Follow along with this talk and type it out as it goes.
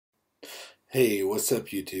Hey, what's up,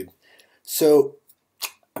 YouTube? So,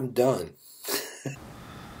 I'm done.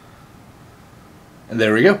 And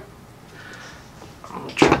there we go. I'm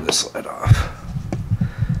gonna turn this light off.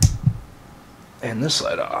 And this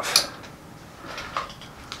light off.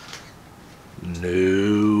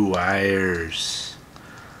 No wires.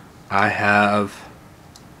 I have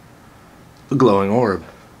a glowing orb.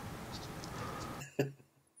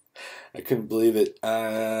 I couldn't believe it.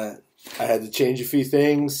 I had to change a few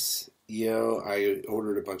things. I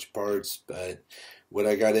ordered a bunch of parts, but what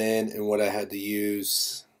I got in and what I had to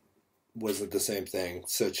use wasn't the same thing,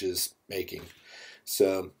 such as making.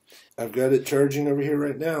 So, I've got it charging over here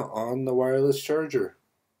right now on the wireless charger.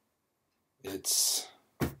 It's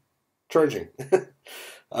charging.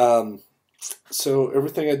 So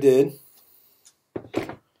everything I did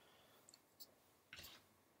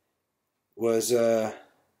was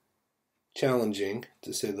challenging,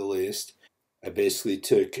 to say the least. I basically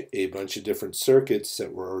took a bunch of different circuits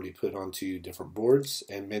that were already put onto different boards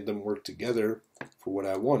and made them work together for what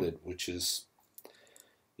I wanted, which is,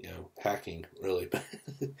 hacking, really.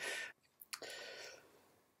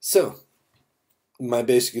 So, my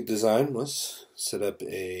basic design was set up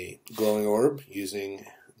a glowing orb using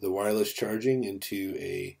the wireless charging into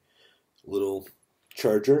a little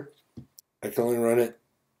charger. I can only run it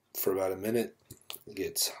for about a minute. It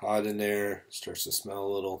gets hot in there, starts to smell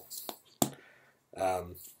a little.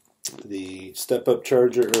 The step-up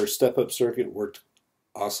charger or step-up circuit worked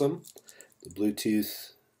awesome. The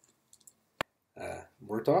Bluetooth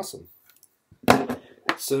worked awesome.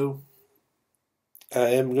 So I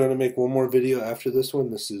am going to make one more video after this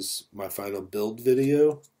one. This is my final build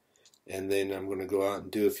video, and then I'm going to go out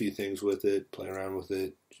and do a few things with it, play around with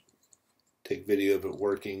it, take video of it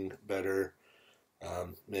working better,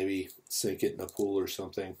 maybe sink it in a pool or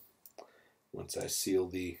something once I seal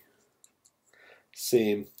the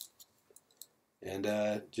seam, and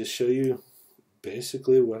just show you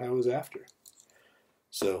basically what I was after.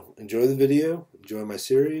 So enjoy the video, enjoy my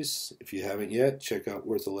series. If you haven't yet, check out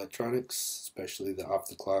Worth Electronics, especially the Off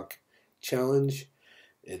the Clock Challenge.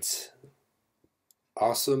 It's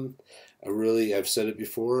awesome. I've said it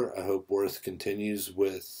before, I hope Worth continues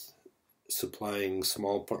with supplying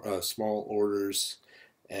small orders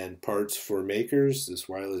and parts for makers. This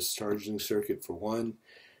wireless charging circuit, for one,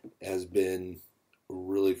 has been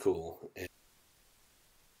really cool.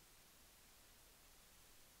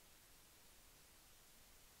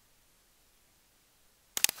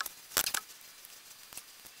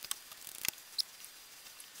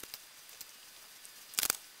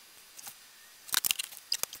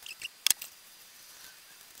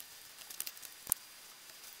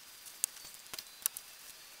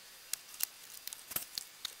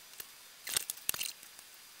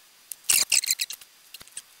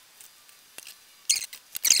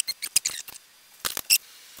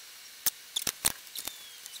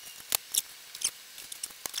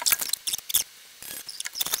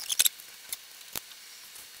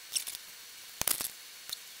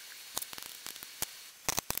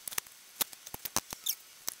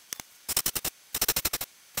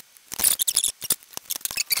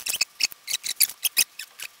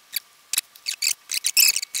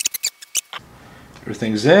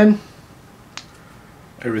 Everything's in.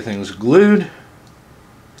 Everything's glued.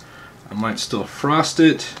 I might still frost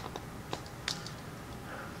it.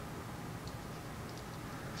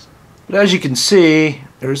 But as you can see,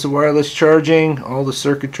 there's the wireless charging, all the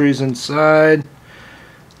circuitry's inside.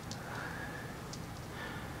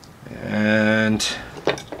 And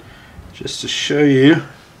just to show you,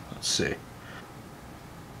 let's see.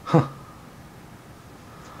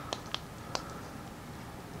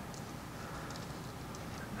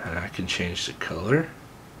 And I can change the color.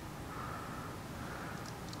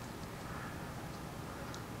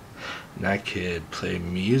 And I could play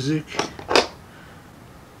music.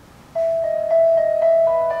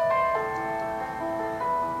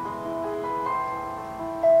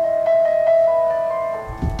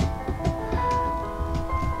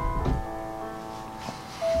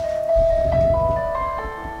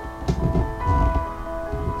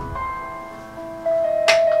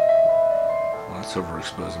 That's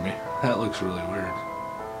overexposing me. That looks really weird.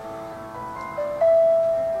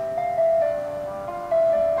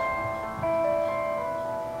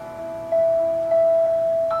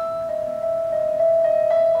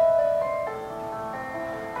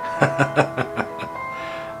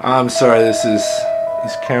 I'm sorry, this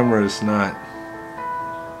camera is not.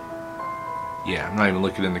 Yeah, I'm not even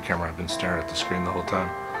looking in the camera. I've been staring at the screen the whole time.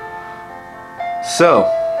 So,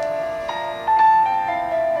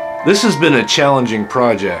 this has been a challenging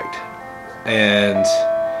project, and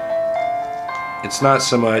it's not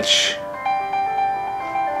so much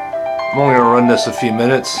I'm only going to run this a few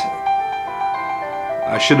minutes.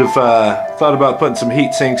 I should have thought about putting some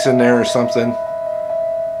heat sinks in there or something.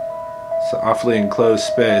 It's awfully enclosed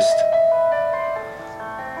spaced.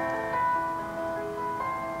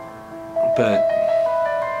 But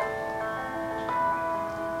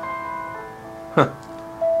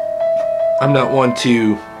I'm not one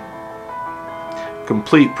to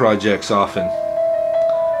complete projects often.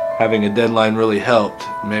 Having a deadline really helped.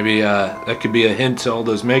 Maybe that could be a hint to all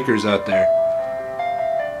those makers out there.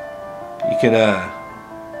 You can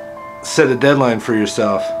set a deadline for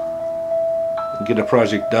yourself and get a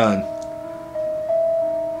project done.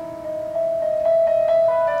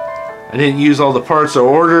 I didn't use all the parts I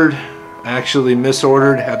ordered. I actually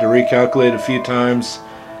misordered, had to recalculate a few times,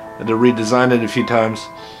 had to redesign it a few times.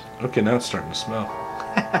 Okay, now it's starting to smell.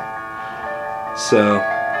 So,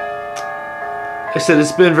 like I said,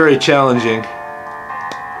 it's been very challenging,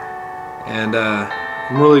 and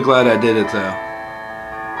I'm really glad I did it though.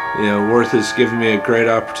 You know, Worth has given me a great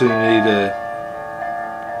opportunity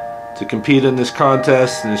to compete in this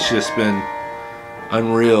contest, and it's just been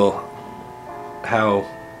unreal how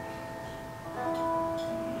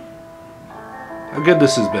good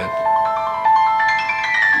this has been.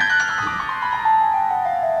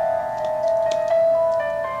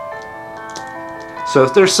 So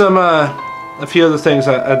if there's a few other things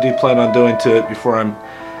I do plan on doing to it before I'm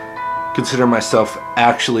consider myself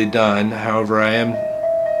actually done. However, I am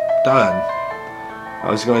done. I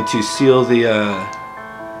was going to seal the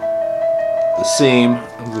seam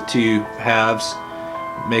of the two halves,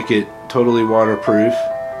 make it totally waterproof.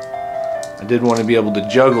 I did want to be able to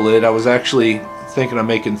juggle it. I was actually thinking of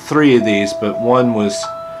making 3 of these, but one was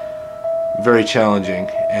very challenging,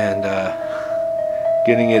 and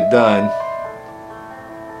getting it done,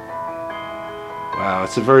 wow,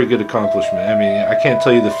 it's a very good accomplishment. I mean, I can't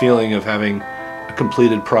tell you the feeling of having a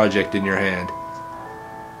completed project in your hand.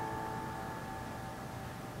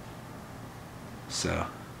 So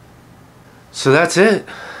that's it.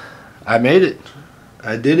 I made it.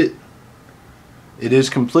 I did it. It is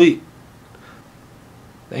complete.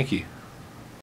 Thank you.